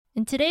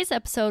In today's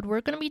episode,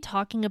 we're going to be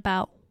talking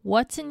about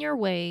what's in your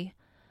way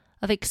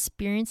of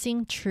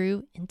experiencing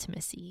true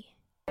intimacy.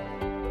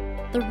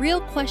 The real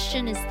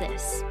question is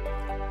this: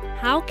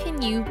 how can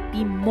you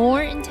be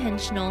more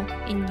intentional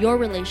in your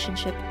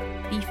relationship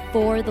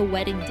before the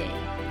wedding day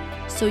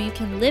so you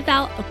can live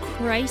out a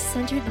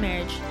Christ-centered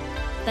marriage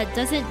that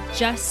doesn't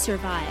just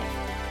survive,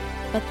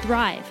 but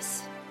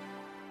thrives?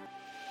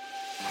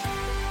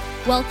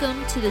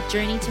 Welcome to the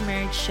Journey to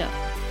Marriage show.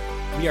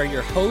 We are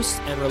your hosts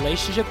and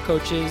relationship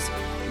coaches,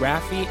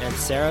 Rafi and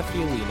Sarah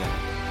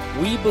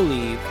Fiolina. We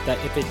believe that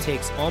if it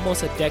takes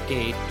almost a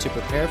decade to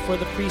prepare for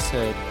the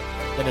priesthood,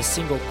 then a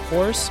single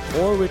course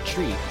or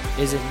retreat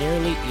isn't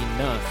nearly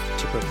enough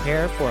to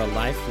prepare for a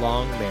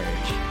lifelong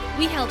marriage.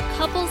 We help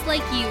couples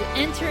like you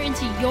enter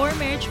into your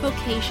marriage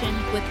vocation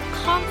with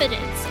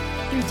confidence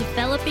through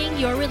developing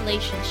your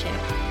relationship.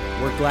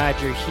 We're glad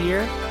you're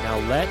here. Now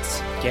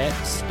let's get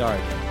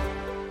started.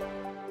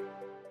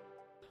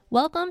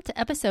 Welcome to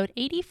episode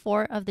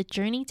 84 of the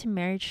Journey to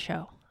Marriage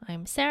show.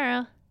 I'm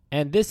Sarah.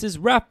 And this is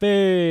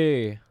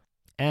Rafi.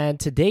 And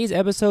today's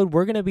episode,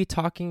 we're going to be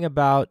talking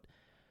about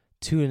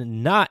to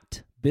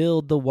not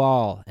build the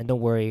wall. And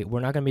don't worry,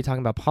 we're not going to be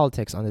talking about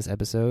politics on this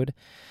episode.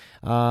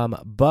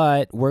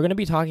 But we're going to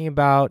be talking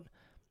about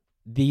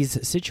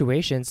these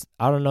situations.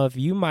 I don't know if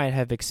you might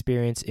have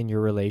experienced in your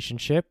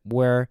relationship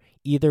where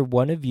either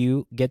one of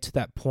you get to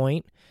that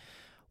point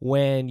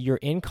when you're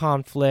in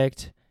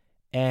conflict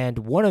and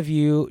one of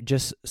you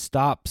just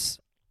stops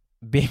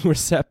being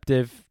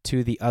receptive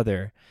to the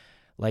other.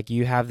 Like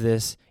you have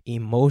this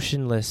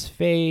emotionless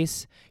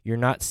face, you're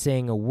not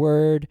saying a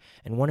word,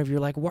 and one of you are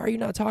like, why are you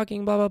not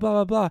talking, blah, blah, blah,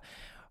 blah, blah.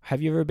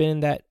 Have you ever been in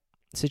that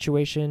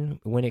situation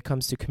when it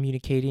comes to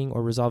communicating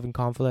or resolving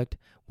conflict?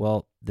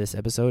 Well, this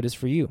episode is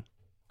for you.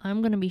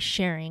 I'm going to be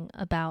sharing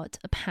about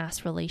a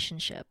past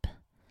relationship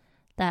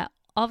that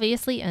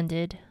obviously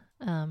ended,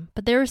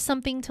 but there was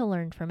something to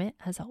learn from it,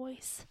 as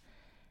always.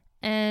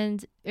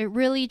 And it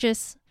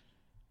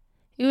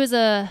was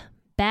a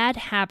bad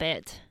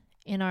habit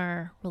in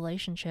our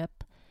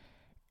relationship.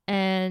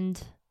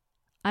 And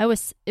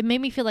it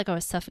made me feel like I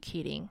was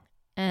suffocating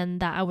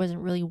and that I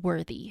wasn't really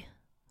worthy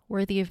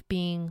of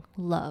being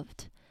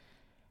loved.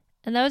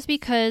 And that was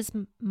because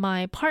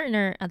my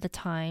partner at the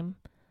time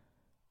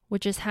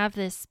would just have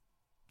this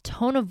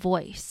tone of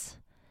voice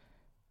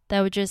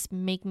that would just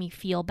make me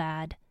feel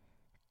bad.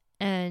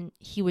 And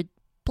he would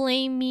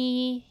blame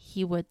me.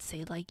 He would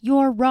say like,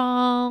 you're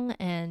wrong,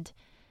 and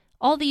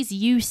all these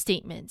you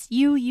statements,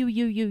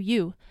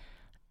 you.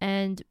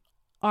 And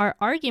our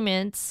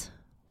arguments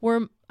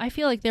I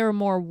feel like they were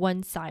more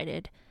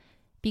one-sided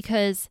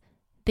because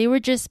they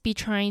would just be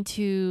trying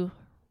to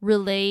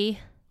relay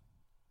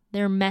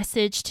their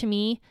message to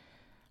me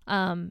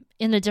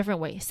in a different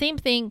way. Same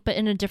thing, but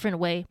in a different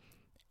way.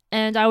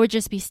 And I would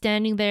just be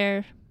standing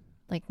there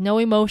like no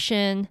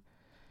emotion,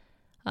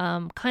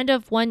 kind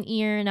of one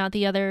ear and out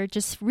the other,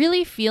 just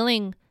really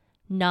feeling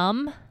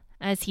numb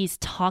as he's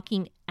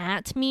talking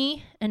at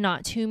me and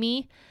not to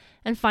me,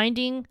 and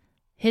finding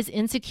his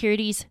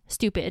insecurities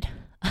stupid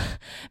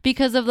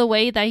because of the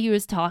way that he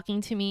was talking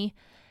to me.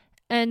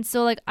 And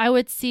so like I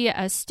would see it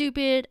as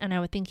stupid and I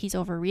would think he's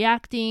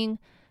overreacting,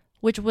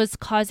 which was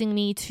causing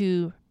me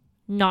to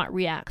not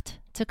react,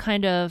 to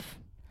kind of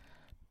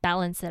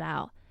balance it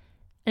out.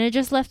 And it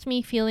just left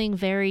me feeling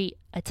very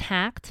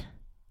attacked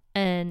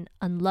and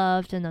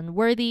unloved and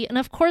unworthy. And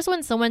of course,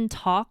 when someone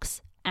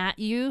talks at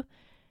you,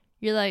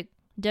 you're like,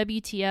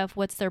 WTF,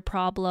 what's their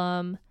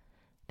problem?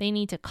 They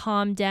need to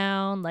calm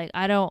down. Like,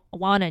 I don't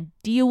want to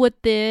deal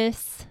with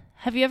this.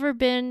 Have you ever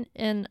been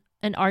in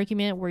an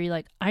argument where you're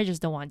like, I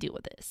just don't want to deal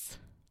with this?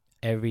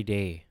 Every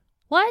day.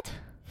 What?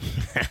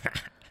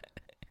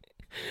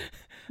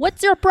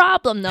 What's your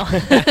problem, though?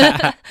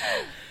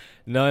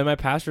 No, in my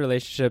past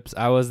relationships,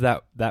 I was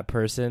that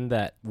person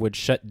that would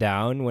shut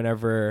down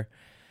whenever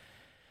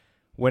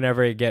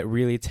it get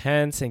really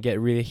tense and get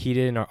really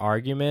heated in our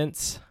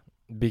arguments,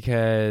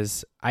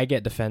 because I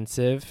get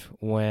defensive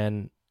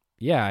when,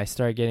 I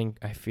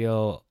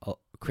feel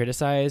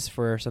criticized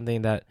for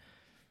something that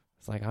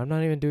it's like, I'm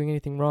not even doing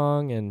anything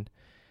wrong, and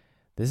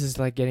this is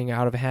like getting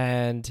out of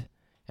hand.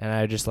 And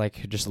I just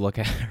look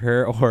at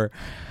her, or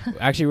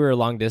actually we were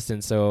long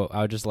distance, so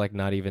I would just like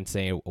not even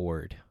say a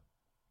word.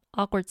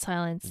 Awkward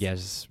silence. Yeah,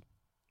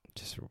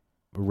 just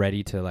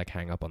ready to like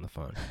hang up on the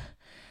phone.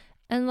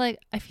 And like,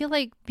 I feel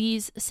like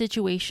these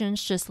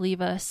situations just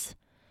leave us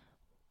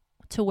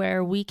to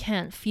where we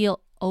can't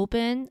feel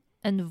open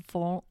and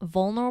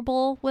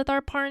vulnerable with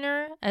our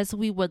partner as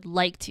we would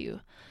like to.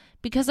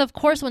 Because of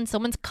course, when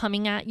someone's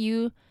coming at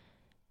you,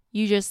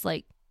 you just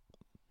like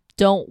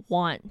don't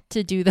want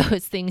to do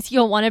those things. You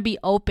don't want to be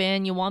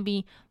open. You want to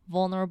be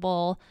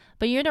vulnerable,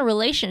 but you're in a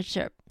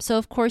relationship. So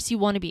of course you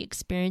want to be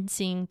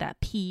experiencing that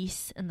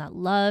peace and that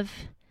love.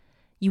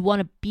 You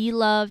want to be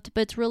loved,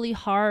 but it's really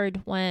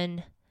hard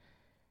when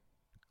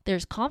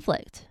there's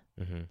conflict.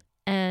 Mm-hmm.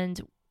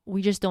 And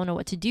we just don't know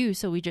what to do.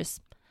 So we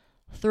just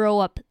throw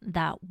up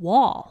that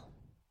wall.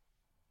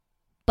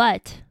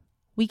 But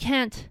we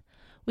can't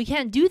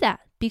do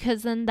that,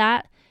 because then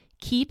that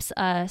keeps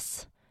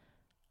us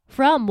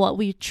from what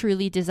we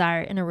truly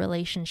desire in a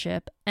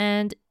relationship.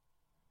 And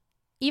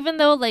even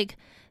though like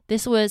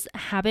this was a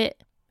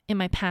habit in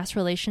my past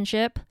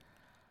relationship,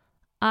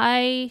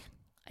 I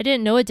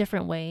didn't know a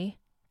different way.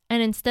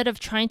 And instead of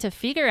trying to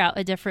figure out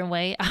a different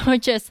way, I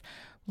would just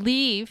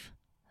leave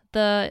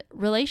the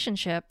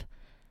relationship.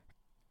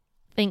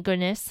 Thank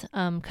goodness,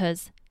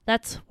 because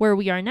that's where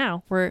we are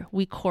now.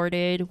 We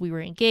courted, we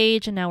were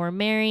engaged, and now we're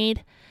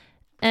married.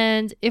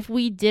 And if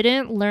we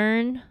didn't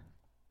learn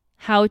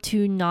how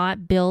to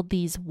not build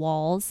these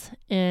walls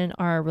in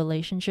our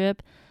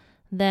relationship,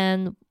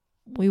 then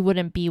we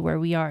wouldn't be where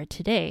we are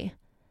today.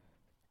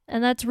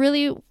 And that's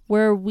really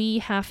where we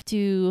have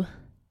to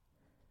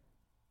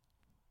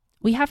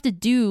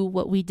do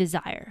what we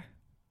desire,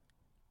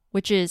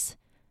 which is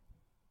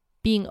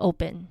being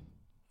open,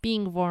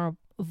 being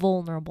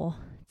vulnerable.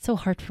 It's so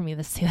hard for me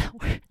to say that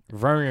word.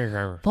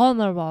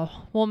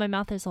 Vulnerable. Well, my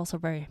mouth is also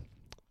very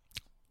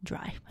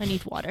dry. I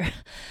need water.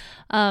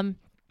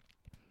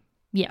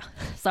 Yeah,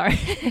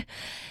 sorry.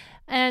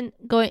 And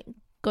going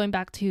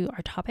back to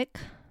our topic,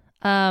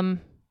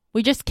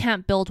 we just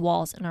can't build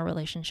walls in our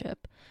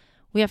relationship.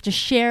 We have to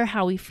share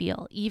how we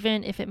feel,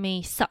 even if it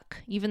may suck,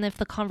 even if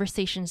the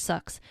conversation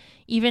sucks,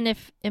 even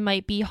if it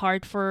might be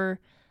hard for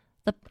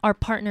our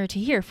partner to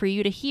hear, for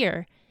you to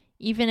hear,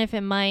 even if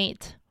it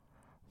might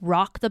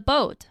rock the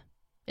boat.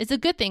 It's a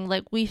good thing.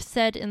 Like we've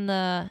said in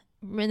the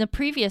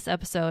previous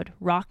episode,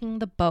 rocking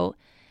the boat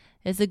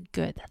is a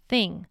good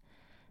thing.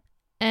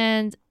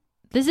 And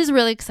this is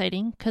really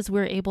exciting because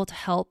we're able to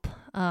help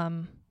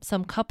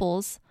some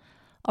couples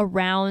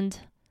around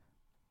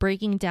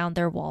breaking down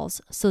their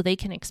walls so they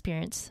can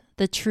experience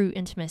the true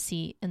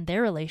intimacy in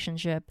their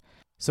relationship.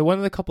 So one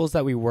of the couples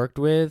that we worked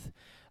with,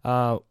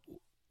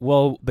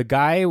 the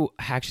guy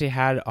actually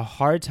had a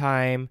hard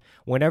time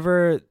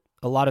whenever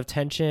a lot of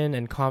tension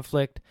and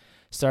conflict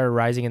started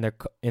rising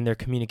in their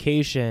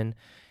communication.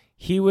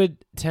 He would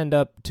tend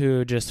up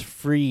to just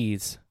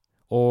freeze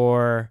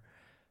or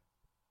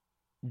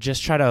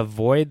just try to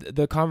avoid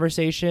the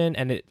conversation,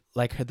 and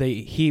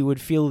he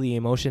would feel the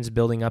emotions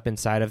building up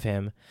inside of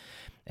him.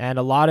 And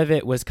a lot of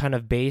it was kind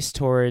of based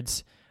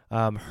towards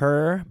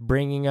her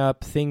bringing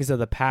up things of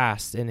the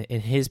past in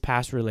his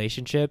past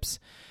relationships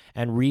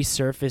and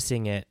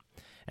resurfacing it.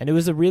 And it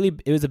was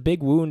a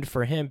big wound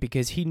for him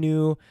because he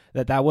knew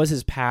that was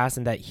his past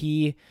and that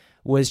he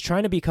was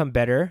trying to become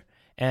better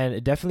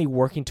and definitely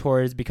working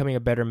towards becoming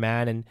a better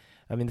man. And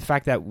I mean, the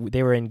fact that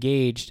they were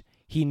engaged,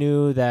 he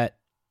knew that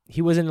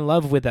he wasn't in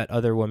love with that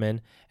other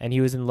woman and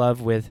he was in love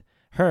with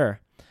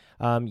her.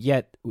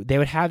 Yet they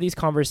would have these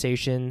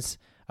conversations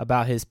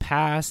about his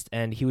past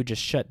and he would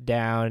just shut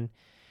down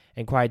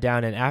and quiet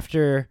down. And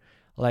after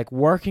like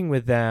working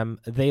with them,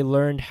 they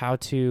learned how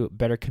to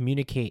better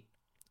communicate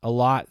a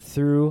lot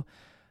through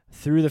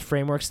the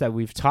frameworks that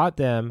we've taught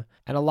them.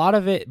 And a lot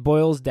of it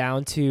boils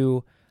down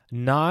to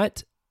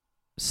not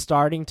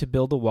starting to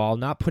build a wall,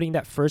 not putting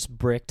that first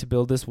brick to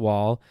build this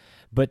wall,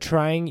 but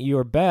trying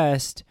your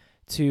best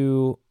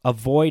to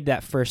avoid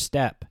that first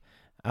step.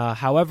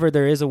 However,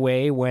 there is a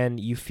way when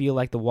you feel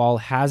like the wall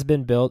has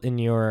been built in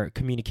your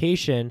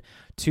communication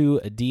to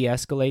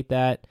de-escalate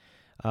that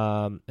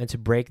and to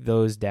break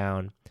those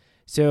down.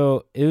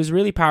 So it was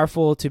really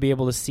powerful to be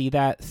able to see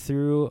that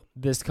through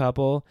this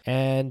couple.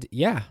 And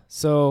yeah,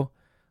 so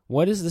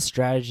what is the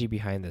strategy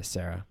behind this,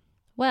 Sarah?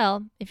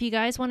 Well, if you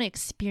guys want to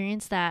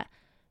experience that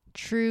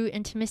true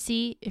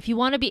intimacy, if you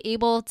want to be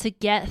able to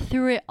get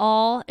through it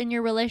all in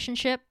your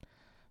relationship,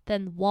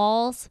 then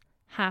walls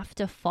have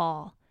to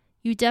fall.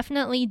 You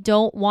definitely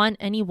don't want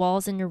any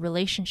walls in your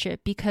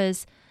relationship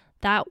because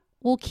that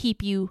will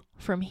keep you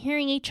from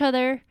hearing each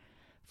other,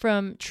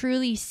 from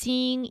truly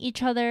seeing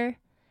each other.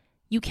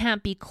 You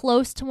can't be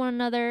close to one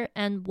another,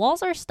 and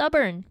walls are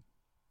stubborn.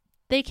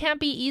 They can't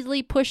be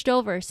easily pushed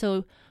over,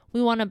 so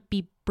we want to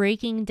be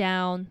breaking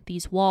down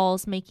these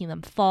walls, making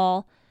them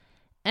fall.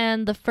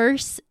 And the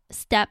first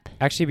step...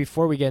 Actually,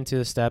 before we get into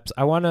the steps,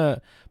 I want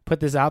to put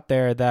this out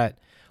there that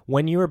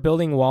when you are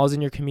building walls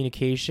in your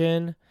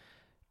communication,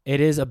 it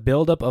is a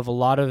buildup of a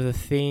lot of the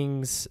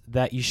things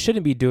that you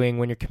shouldn't be doing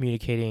when you're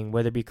communicating,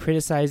 whether it be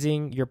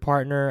criticizing your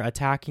partner,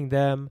 attacking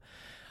them,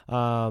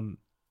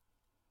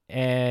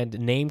 and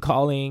name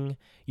calling.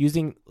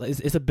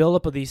 It's a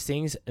buildup of these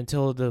things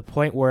until the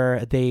point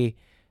where they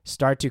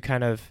start to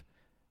kind of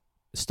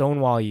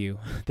stonewall you.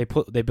 They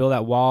build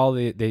that wall.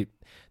 They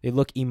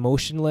look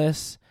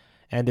emotionless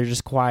and they're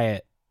just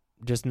quiet,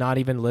 just not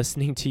even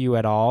listening to you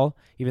at all,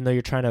 even though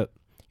you're trying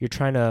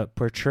to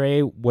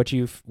portray what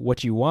you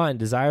want and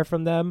desire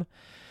from them.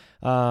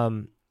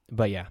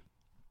 But yeah.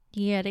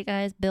 Yeah, the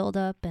guys build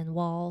up and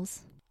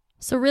walls.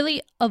 So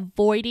really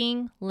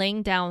avoiding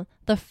laying down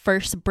the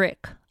first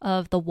brick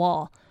of the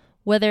wall,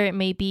 whether it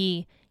may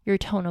be your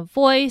tone of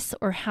voice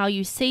or how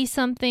you say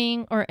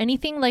something or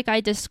anything like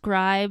I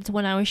described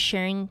when I was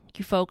sharing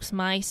you folks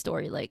my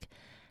story, like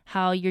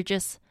how you're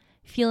just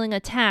feeling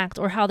attacked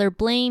or how they're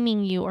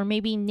blaming you or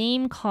maybe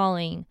name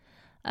calling.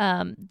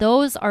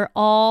 Those are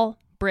all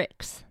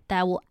bricks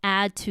that will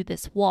add to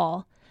this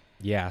wall.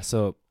 Yeah.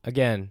 So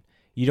again,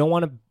 you don't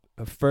want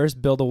to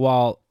first build a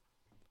wall.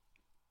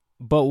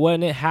 But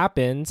when it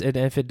happens, and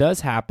if it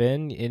does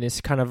happen, and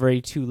it's kind of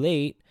already too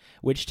late,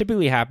 which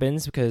typically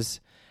happens because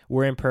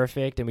we're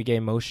imperfect and we get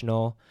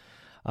emotional,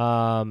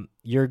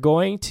 you're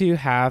going to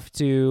have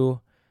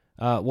to,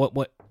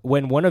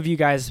 when one of you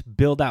guys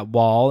build that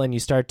wall and you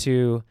start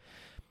to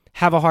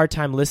have a hard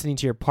time listening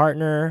to your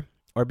partner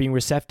or being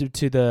receptive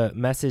to the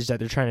message that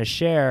they're trying to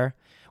share,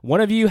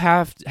 one of you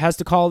has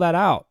to call that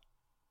out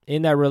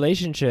in that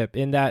relationship,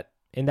 in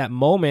that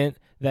moment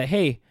that,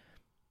 hey,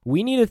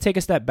 we need to take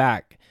a step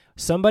back.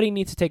 Somebody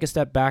needs to take a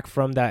step back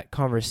from that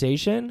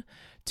conversation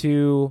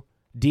to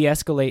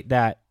de-escalate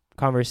that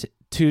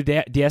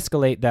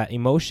de-escalate that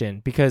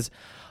emotion, because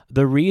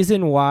the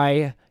reason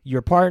why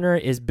your partner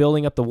is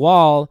building up the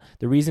wall,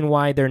 the reason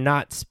why they're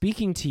not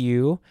speaking to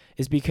you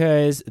is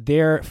because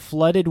they're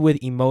flooded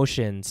with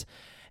emotions.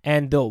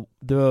 And the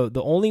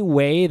only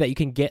way that you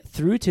can get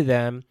through to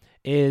them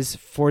is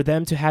for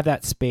them to have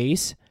that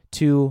space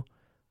to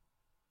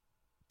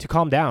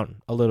calm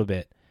down a little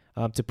bit,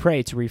 to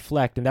pray, to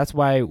reflect. And that's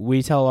why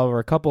we tell all of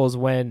our couples,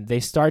 when they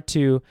start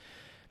to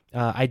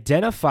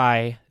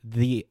identify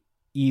the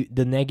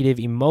negative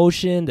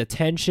emotion, the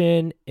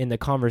tension in the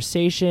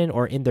conversation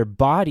or in their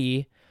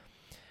body,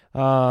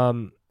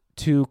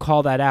 to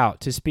call that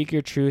out, to speak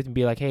your truth and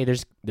be like, hey,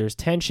 there's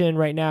tension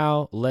right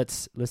now.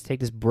 Let's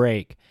take this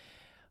break.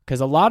 Because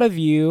a lot of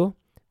you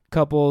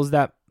couples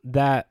that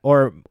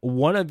or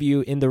one of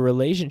you in the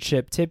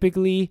relationship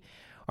typically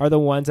are the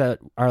ones that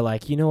are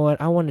like, you know what,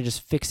 I want to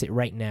just fix it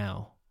right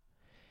now.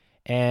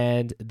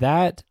 And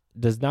that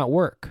does not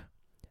work.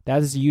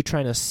 That is you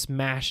trying to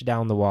smash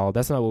down the wall.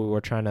 That's not what we're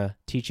trying to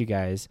teach you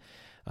guys.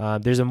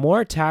 There's a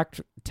more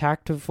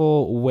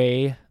tactful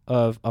way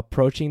of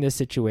approaching this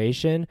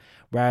situation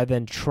rather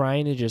than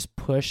trying to just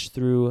push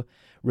through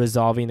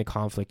resolving the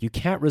conflict. You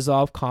can't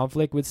resolve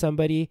conflict with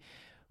somebody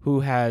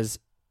who is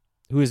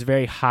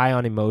very high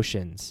on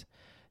emotions.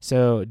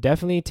 So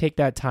definitely take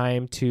that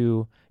time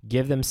to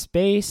give them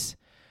space,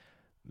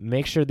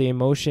 make sure the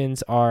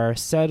emotions are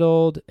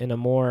settled in a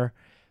more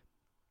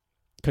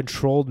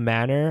controlled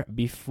manner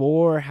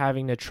before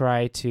having to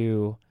try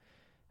to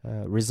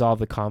resolve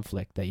the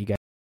conflict that you guys.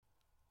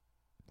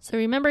 So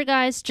remember,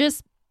 guys,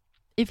 just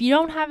if you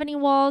don't have any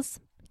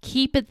walls,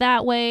 keep it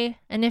that way.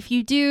 And if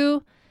you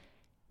do,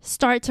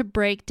 start to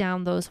break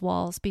down those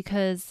walls,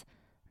 because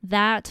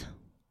that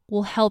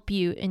will help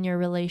you in your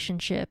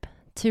relationship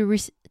to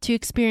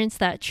experience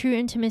that true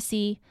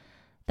intimacy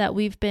that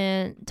we've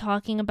been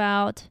talking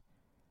about.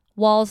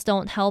 Walls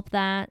don't help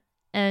that.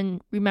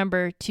 And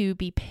remember to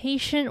be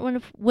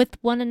patient with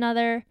one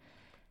another.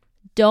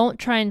 Don't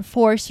try and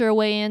force your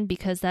way in,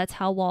 because that's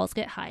how walls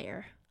get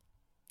higher.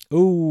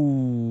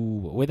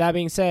 Ooh, with that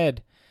being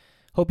said,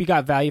 hope you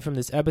got value from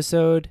this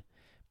episode.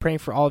 Praying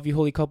for all of you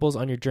holy couples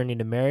on your journey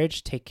to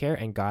marriage. Take care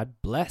and God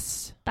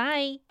bless.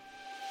 Bye.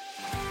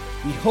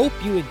 We hope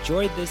you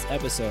enjoyed this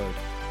episode.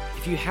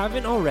 If you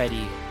haven't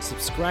already,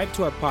 subscribe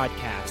to our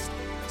podcast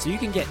so you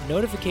can get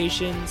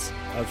notifications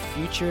of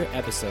future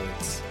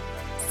episodes.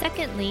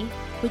 Secondly,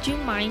 would you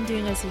mind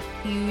doing us a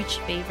huge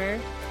favor?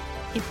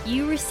 If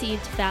you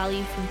received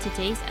value from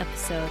today's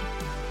episode,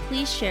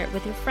 please share it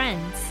with your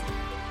friends.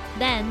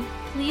 Then,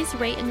 please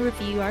rate and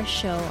review our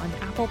show on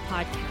Apple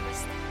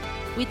Podcasts.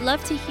 We'd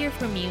love to hear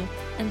from you,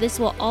 and this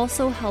will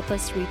also help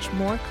us reach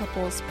more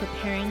couples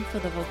preparing for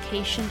the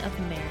vocation of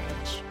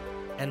marriage.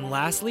 And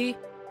lastly,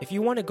 if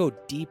you want to go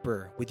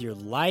deeper with your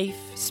life,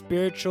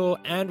 spiritual,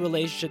 and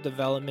relationship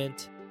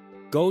development,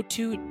 go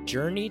to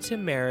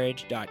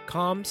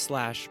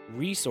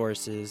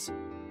journeytomarriage.com/resources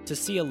to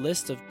see a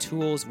list of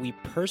tools we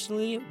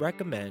personally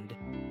recommend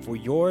for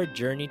your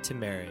journey to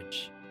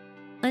marriage.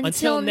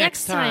 Until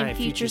next time,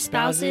 future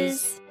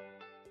spouses.